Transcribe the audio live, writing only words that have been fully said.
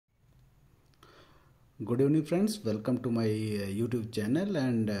Good evening friends, welcome to my YouTube channel,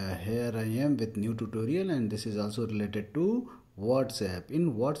 and here I am with new tutorial, and this is also related to WhatsApp.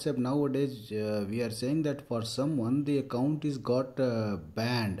 In WhatsApp nowadays we are saying that for someone the account is got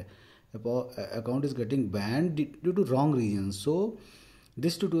banned, account is getting banned due to wrong reasons. So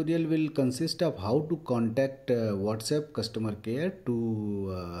this tutorial will consist of how to contact WhatsApp customer care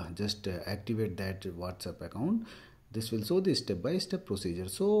to just activate that WhatsApp account. This will show the step-by-step procedure.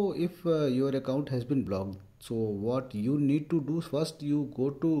 So if your account has been blocked, so what you need to do, first you go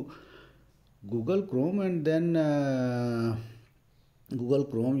to Google Chrome, and then Google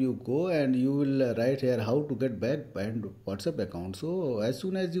Chrome you go and you will write here how to get back banned WhatsApp account. So as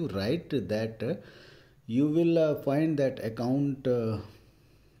soon as you write that, you will find that account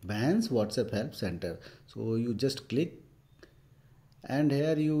bans WhatsApp help center. So you just click, and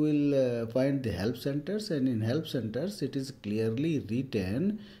here you will find the help centers, and in help centers it is clearly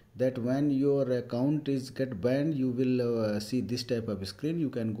written that when your account is get banned, you will see this type of screen. You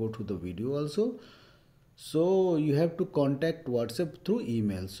can go to the video also. So you have to contact WhatsApp through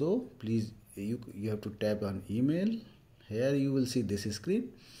email. So please you have to tap on email. Here you will see this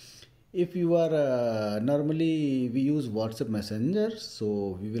screen. If you are normally we use WhatsApp Messenger,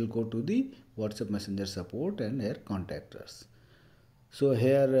 so we will go to the WhatsApp Messenger support and here contact us. So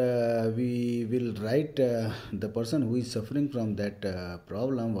here we will write the person who is suffering from that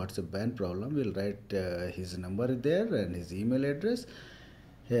problem, WhatsApp ban problem, will write his number there and his email address.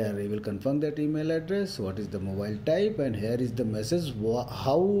 Here he will confirm that email address, what is the mobile type, and here is the message why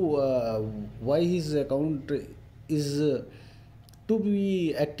his account is to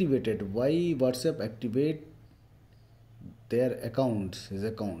be activated, why WhatsApp activate their accounts, his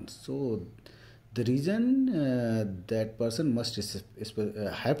accounts. So the reason that person must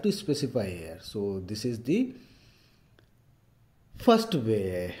have to specify here. So this is the first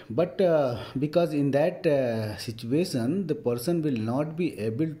way, but because in that situation the person will not be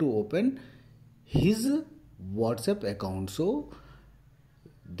able to open his WhatsApp account, so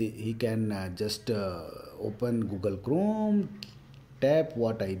he can just open Google Chrome, tap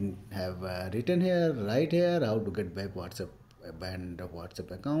what I have written here, write here how to get back WhatsApp banned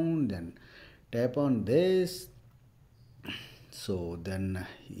WhatsApp account, then tap on this. So then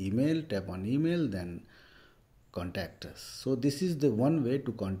email, tap on email, then contact us. So this is the one way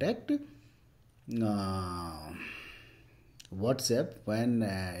to contact WhatsApp when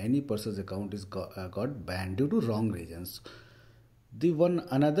any person's account is got banned due to wrong reasons. The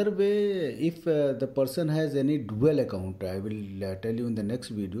another way, if the person has any dual account, I will tell you in the next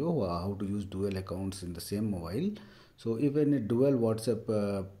video how to use dual accounts in the same mobile. So if any dual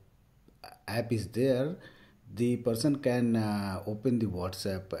WhatsApp app is there, the person can open the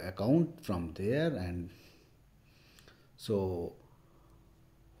WhatsApp account from there, and so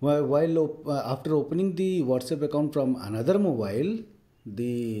after opening the WhatsApp account from another mobile,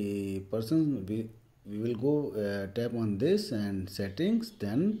 the person we will go tap on this and settings,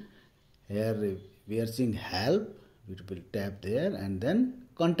 then here we are seeing help, we will tap there and then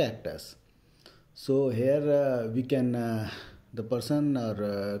contact us. So here we can the person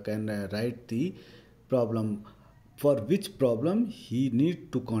can write the problem, for which problem he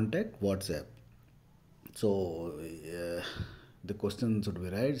need to contact WhatsApp. So the question should be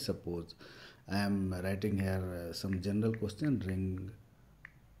right. Suppose I am writing here some general question,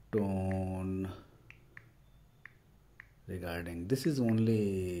 ringtone regarding, this is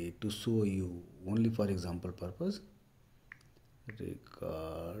only to show you, only for example purpose,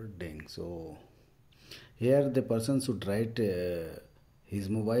 regarding. So here the person should write his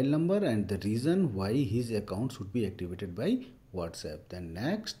mobile number and the reason why his account should be activated by WhatsApp. Then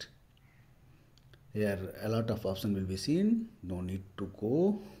next, here a lot of options will be seen. No need to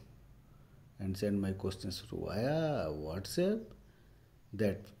go and send my questions through via WhatsApp.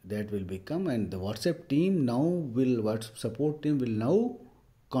 That will become, and the WhatsApp team now will, WhatsApp support team will now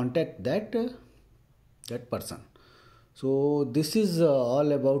contact that person. So this is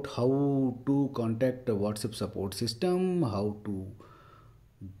all about how to contact the WhatsApp support system, how to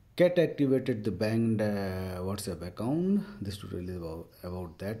get activated the banned WhatsApp account. This tutorial is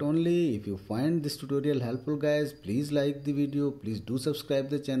about that only. If you find this tutorial helpful, guys, please like the video, please do subscribe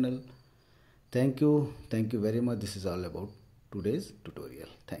the channel. Thank you very much. This is all about today's tutorial.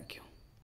 Thank you.